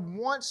if God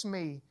wants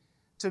me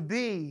to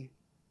be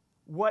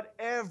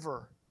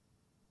whatever.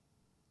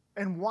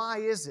 And why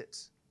is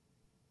it?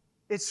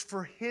 It's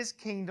for His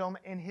kingdom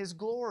and His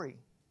glory.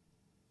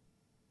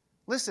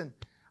 Listen,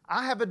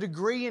 I have a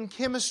degree in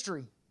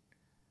chemistry.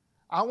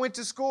 I went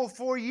to school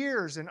 4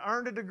 years and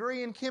earned a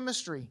degree in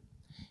chemistry.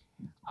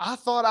 I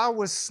thought I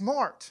was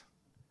smart.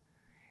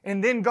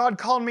 And then God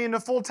called me into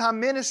full-time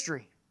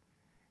ministry.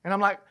 And I'm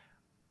like,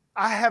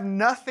 I have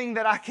nothing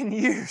that I can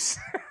use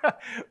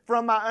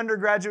from my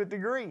undergraduate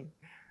degree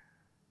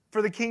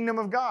for the kingdom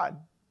of God.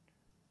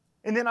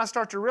 And then I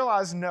start to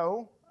realize,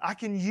 no, I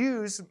can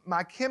use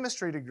my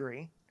chemistry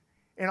degree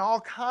in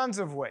all kinds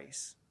of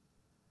ways.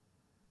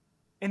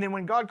 And then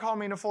when God called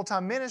me into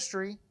full-time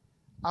ministry,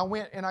 I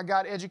went and I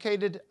got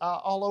educated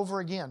all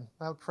over again.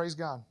 Oh, praise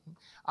God.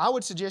 I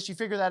would suggest you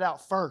figure that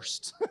out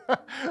first.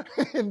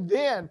 And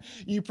then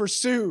you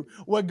pursue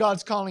what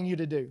God's calling you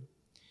to do.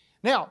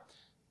 Now,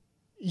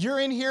 you're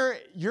in here,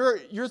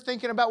 you're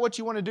thinking about what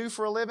you want to do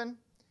for a living.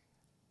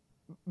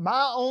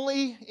 My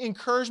only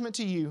encouragement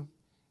to you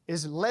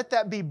is let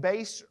that be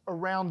based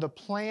around the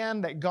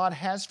plan that God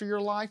has for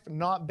your life,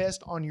 not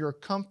based on your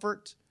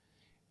comfort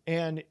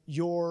and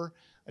your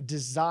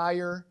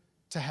desire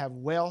to have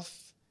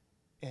wealth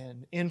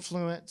and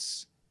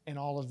influence and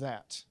all of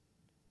that.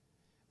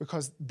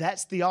 Because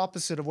that's the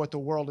opposite of what the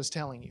world is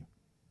telling you.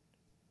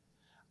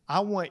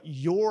 I want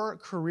your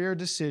career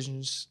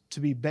decisions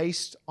to be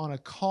based on a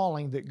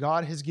calling that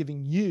God has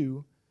given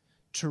you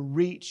to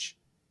reach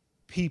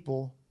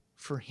people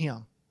for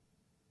Him.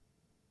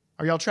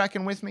 Are y'all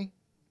tracking with me?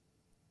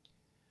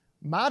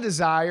 My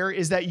desire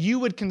is that you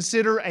would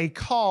consider a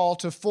call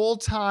to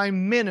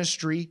full-time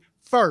ministry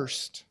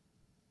first,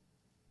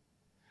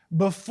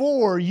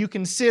 before you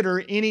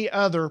consider any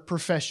other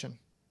profession.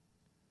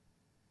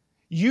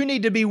 You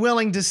need to be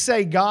willing to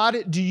say,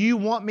 God, do you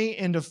want me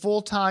into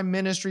full-time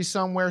ministry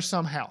somewhere,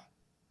 somehow?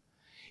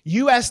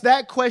 You ask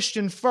that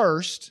question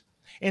first,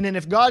 and then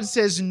if God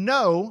says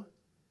no,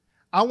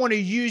 I want to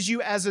use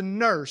you as a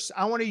nurse.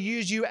 I want to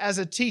use you as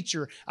a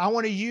teacher. I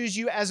want to use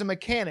you as a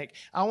mechanic.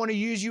 I want to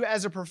use you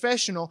as a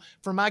professional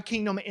for my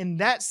kingdom in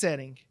that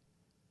setting,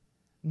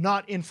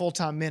 not in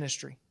full-time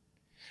ministry.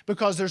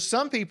 Because there's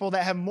some people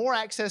that have more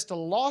access to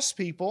lost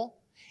people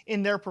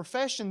in their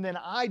profession than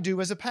I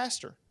do as a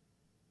pastor.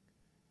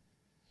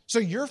 So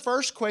your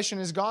first question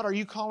is, God, are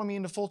you calling me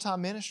into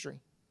full-time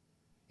ministry?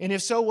 And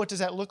if so, what does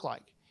that look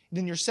like?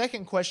 Then your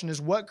second question is,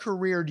 what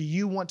career do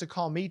you want to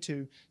call me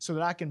to so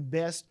that I can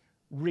best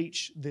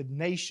reach the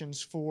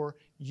nations for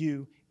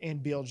you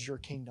and build your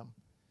kingdom?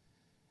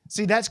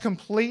 See, that's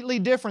completely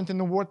different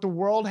than what the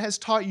world has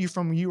taught you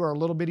from you are a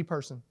little bitty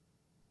person.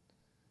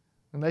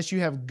 Unless you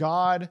have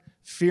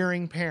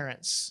God-fearing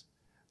parents.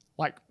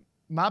 Like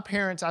my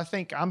parents, I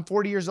think, I'm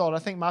 40 years old, I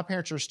think my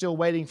parents are still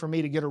waiting for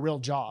me to get a real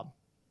job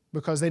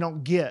because they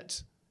don't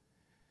get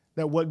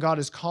that what God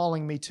is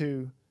calling me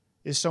to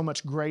is so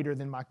much greater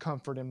than my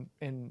comfort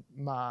and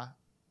my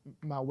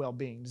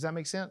well-being. Does that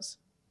make sense?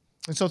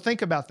 And so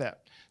think about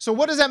that. So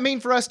what does that mean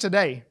for us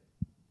today?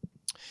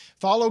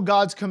 Follow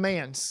God's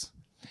commands.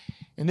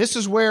 And this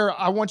is where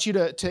I want you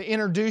to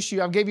introduce you.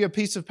 I'll give you a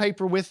piece of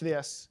paper with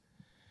this.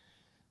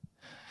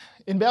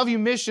 In Bellevue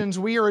Missions,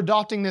 we are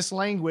adopting this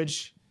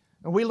language,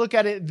 and we look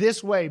at it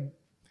this way.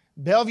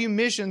 Bellevue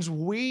Missions,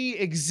 we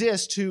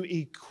exist to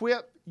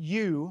equip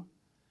you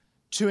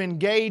to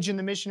engage in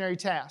the missionary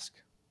task.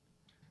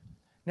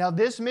 Now,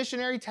 this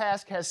missionary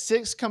task has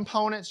 6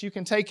 components. You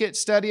can take it,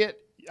 study it.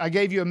 I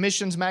gave you a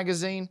missions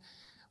magazine.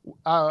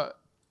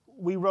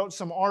 We wrote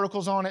some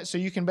articles on it so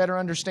you can better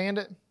understand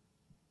it.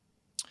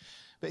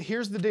 But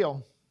here's the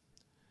deal.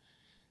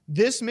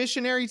 This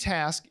missionary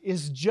task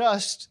is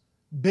just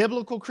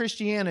biblical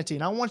Christianity,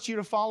 and I want you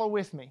to follow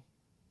with me.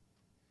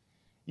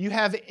 You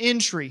have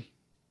entry.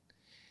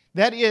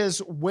 That is,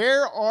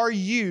 where are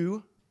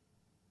you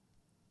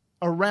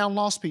around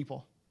lost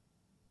people?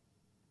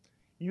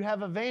 You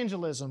have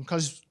evangelism,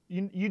 because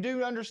you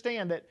do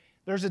understand that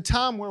there's a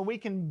time where we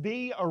can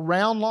be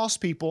around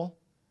lost people,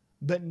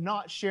 but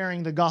not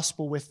sharing the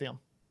gospel with them.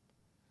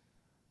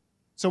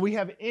 So we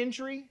have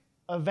entry,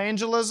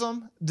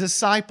 evangelism,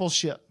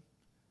 discipleship.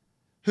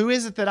 Who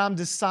is it that I'm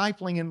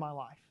discipling in my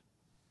life?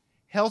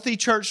 healthy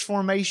church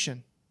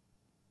formation,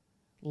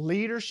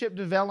 leadership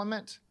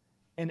development,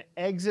 and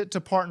exit to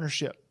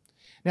partnership.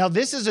 Now,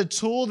 this is a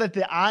tool that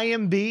the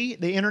IMB,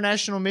 the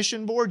International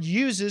Mission Board,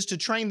 uses to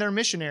train their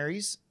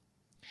missionaries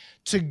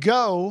to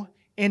go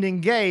and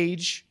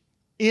engage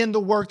in the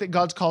work that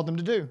God's called them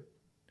to do.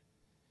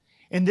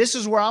 And this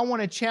is where I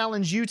want to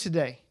challenge you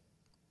today.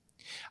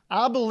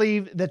 I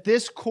believe that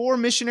this core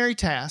missionary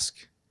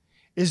task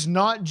is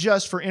not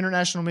just for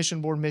International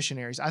Mission Board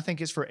missionaries. I think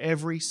it's for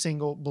every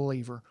single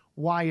believer.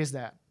 Why is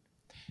that?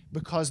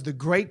 Because the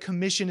Great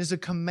Commission is a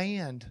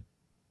command.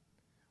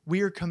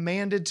 We are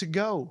commanded to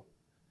go.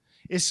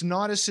 It's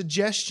not a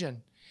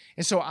suggestion.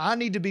 And so I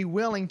need to be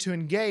willing to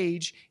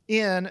engage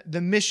in the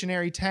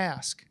missionary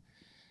task.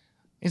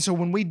 And so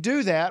when we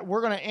do that,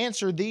 we're going to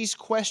answer these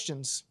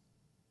questions.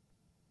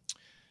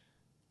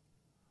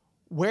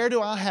 Where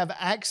do I have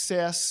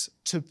access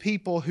to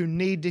people who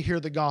need to hear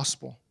the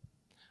gospel?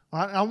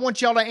 All right, I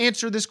want y'all to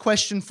answer this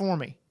question for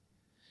me.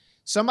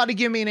 Somebody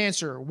give me an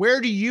answer.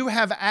 Where do you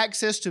have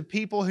access to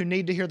people who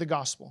need to hear the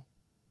gospel?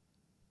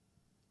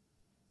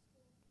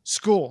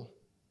 School.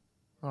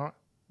 All right.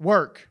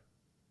 Work.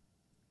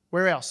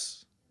 Where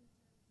else?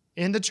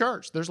 In the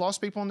church. There's lost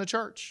people in the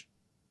church.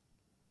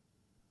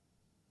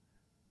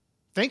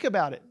 Think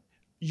about it.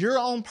 Your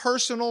own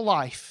personal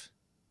life.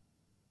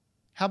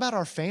 How about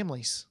our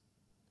families?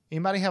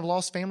 Anybody have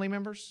lost family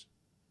members?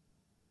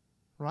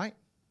 Right?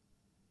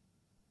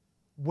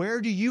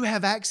 Where do you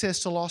have access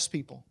to lost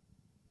people?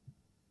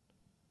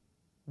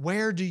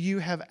 Where do you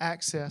have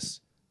access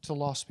to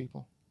lost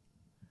people?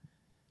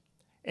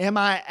 Am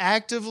I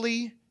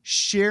actively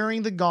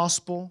sharing the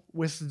gospel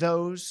with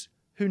those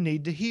who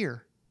need to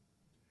hear?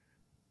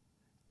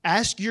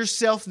 Ask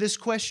yourself this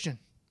question.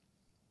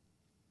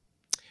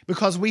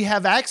 Because we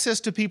have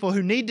access to people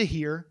who need to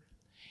hear,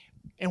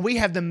 and we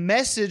have the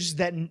message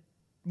that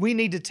we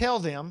need to tell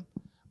them,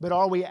 but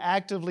are we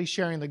actively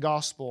sharing the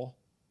gospel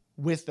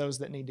with those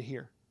that need to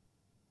hear?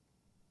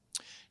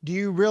 Do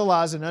you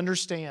realize and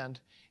understand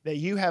that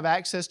you have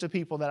access to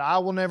people that I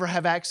will never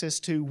have access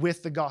to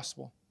with the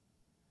gospel?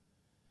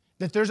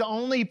 That there's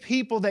only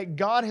people that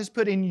God has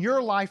put in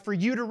your life for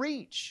you to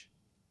reach.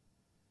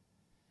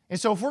 And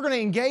so if we're going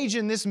to engage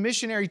in this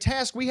missionary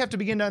task, we have to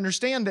begin to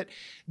understand that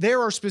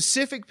there are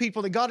specific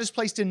people that God has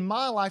placed in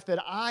my life that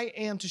I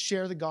am to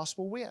share the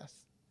gospel with.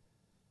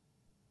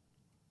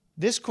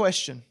 This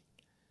question,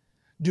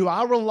 do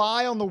I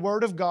rely on the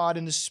Word of God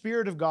and the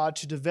Spirit of God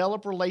to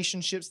develop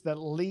relationships that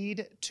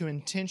lead to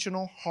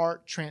intentional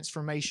heart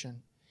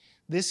transformation?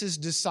 This is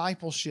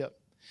discipleship.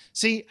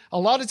 See, a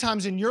lot of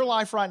times in your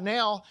life right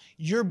now,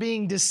 you're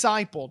being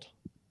discipled.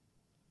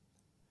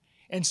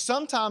 And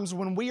sometimes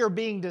when we are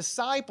being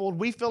discipled,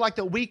 we feel like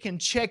that we can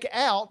check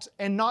out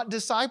and not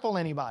disciple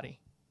anybody.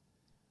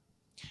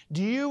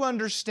 Do you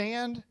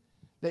understand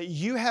that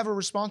you have a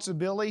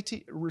responsibility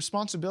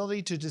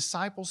to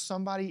disciple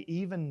somebody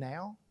even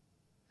now?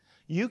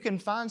 You can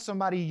find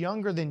somebody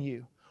younger than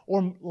you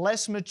or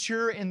less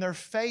mature in their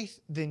faith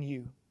than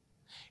you.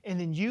 And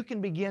then you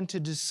can begin to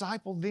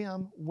disciple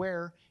them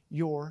where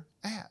you're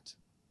at.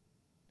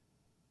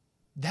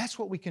 That's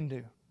what we can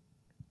do.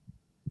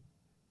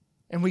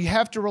 And we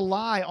have to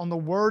rely on the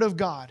Word of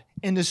God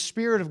and the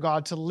Spirit of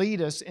God to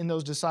lead us in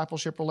those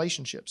discipleship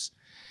relationships.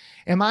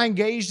 Am I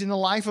engaged in the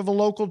life of a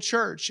local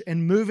church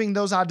and moving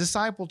those I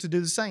disciple to do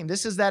the same?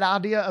 This is that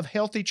idea of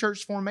healthy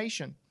church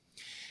formation.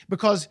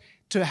 Because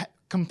to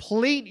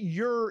complete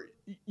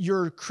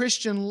your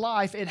Christian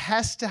life, it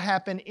has to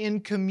happen in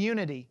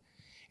community.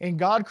 And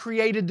God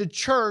created the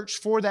church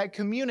for that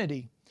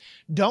community.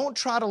 Don't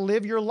try to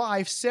live your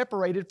life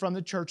separated from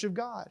the church of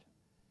God.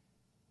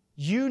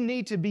 You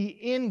need to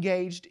be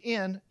engaged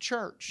in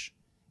church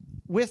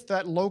with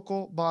that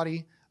local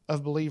body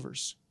of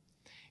believers.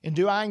 And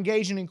do I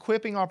engage in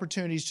equipping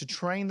opportunities to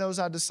train those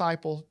I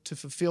disciple to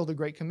fulfill the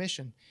Great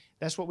Commission?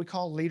 That's what we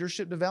call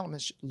leadership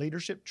development,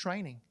 leadership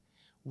training.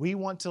 We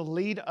want to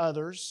lead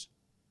others,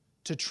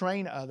 to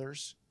train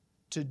others,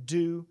 to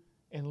do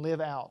and live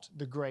out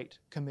the Great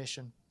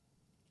Commission.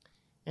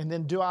 And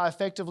then do I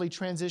effectively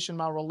transition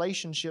my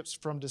relationships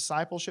from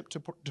discipleship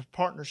to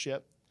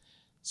partnership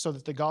so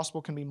that the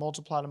gospel can be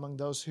multiplied among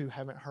those who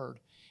haven't heard?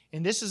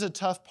 And this is a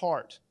tough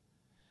part.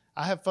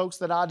 I have folks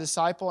that I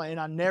disciple, and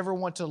I never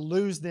want to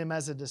lose them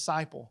as a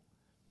disciple.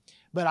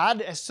 But I,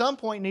 at some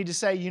point, need to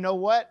say, you know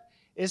what?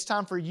 It's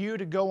time for you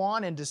to go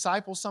on and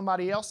disciple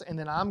somebody else, and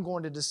then I'm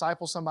going to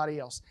disciple somebody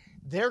else.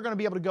 They're going to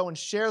be able to go and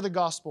share the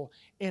gospel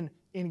and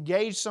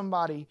engage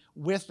somebody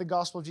with the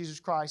gospel of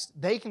Jesus Christ.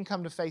 They can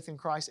come to faith in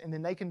Christ, and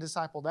then they can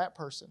disciple that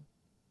person.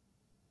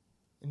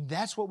 And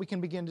that's what we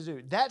can begin to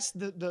do. That's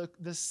the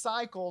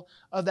cycle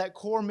of that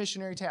core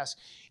missionary task.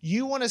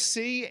 You want to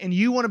see and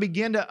you want to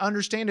begin to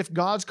understand if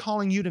God's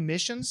calling you to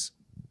missions?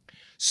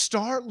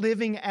 Start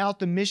living out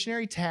the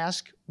missionary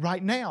task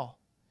right now.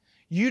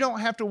 You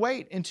don't have to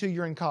wait until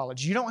you're in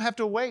college. You don't have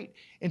to wait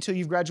until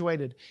you've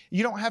graduated.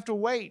 You don't have to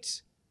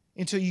wait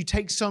until you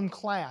take some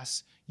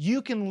class.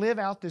 You can live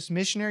out this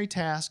missionary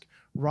task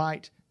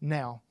right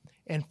now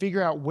and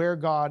figure out where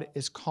God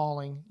is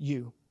calling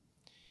you.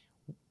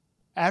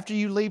 After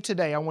you leave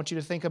today, I want you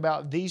to think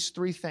about these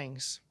 3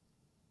 things.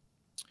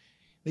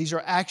 These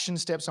are action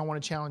steps I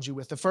want to challenge you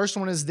with. The first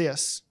one is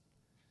this: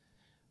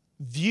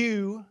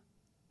 view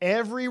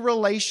every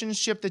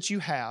relationship that you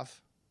have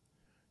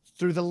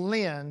through the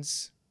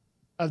lens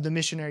of the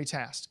missionary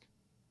task.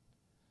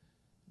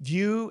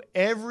 View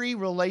every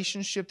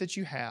relationship that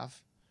you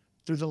have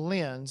through the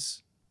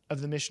lens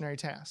of the missionary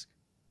task.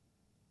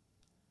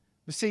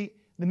 But see,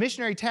 the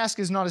missionary task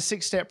is not a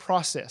 6-step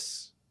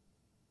process.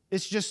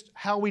 It's just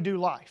how we do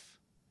life.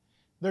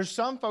 There's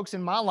some folks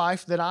in my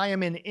life that I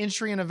am in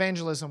entry and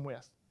evangelism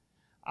with.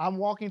 I'm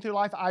walking through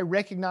life, I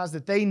recognize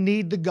that they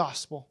need the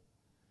gospel,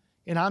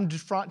 and I'm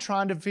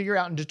trying to figure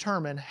out and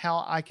determine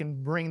how I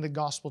can bring the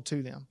gospel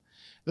to them.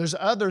 There's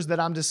others that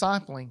I'm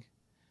discipling.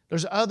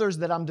 There's others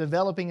that I'm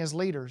developing as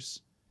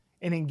leaders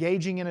and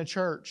engaging in a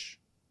church.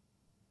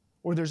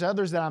 Or there's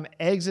others that I'm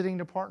exiting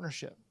to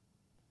partnership.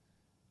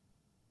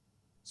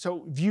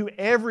 So view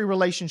every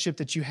relationship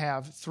that you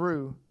have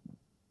through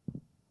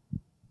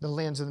the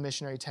lens of the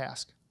missionary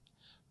task.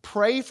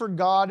 Pray for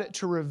God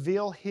to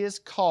reveal His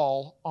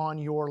call on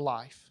your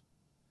life.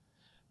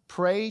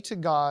 Pray to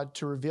God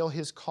to reveal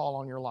His call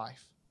on your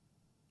life.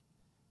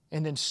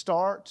 And then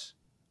start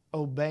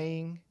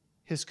obeying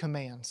His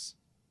commands.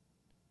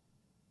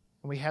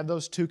 And we have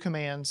those 2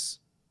 commands,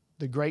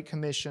 the Great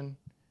Commission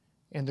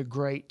and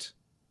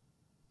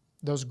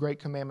those great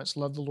commandments: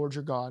 love the Lord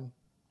your God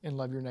and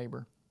love your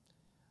neighbor.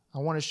 I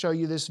want to show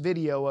you this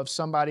video of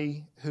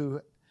somebody who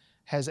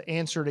has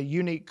answered a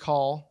unique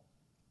call.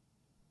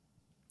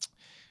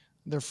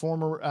 They're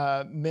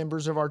former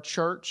members of our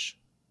church,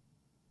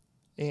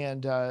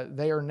 and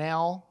they are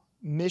now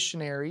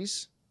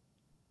missionaries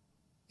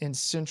in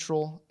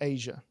Central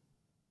Asia.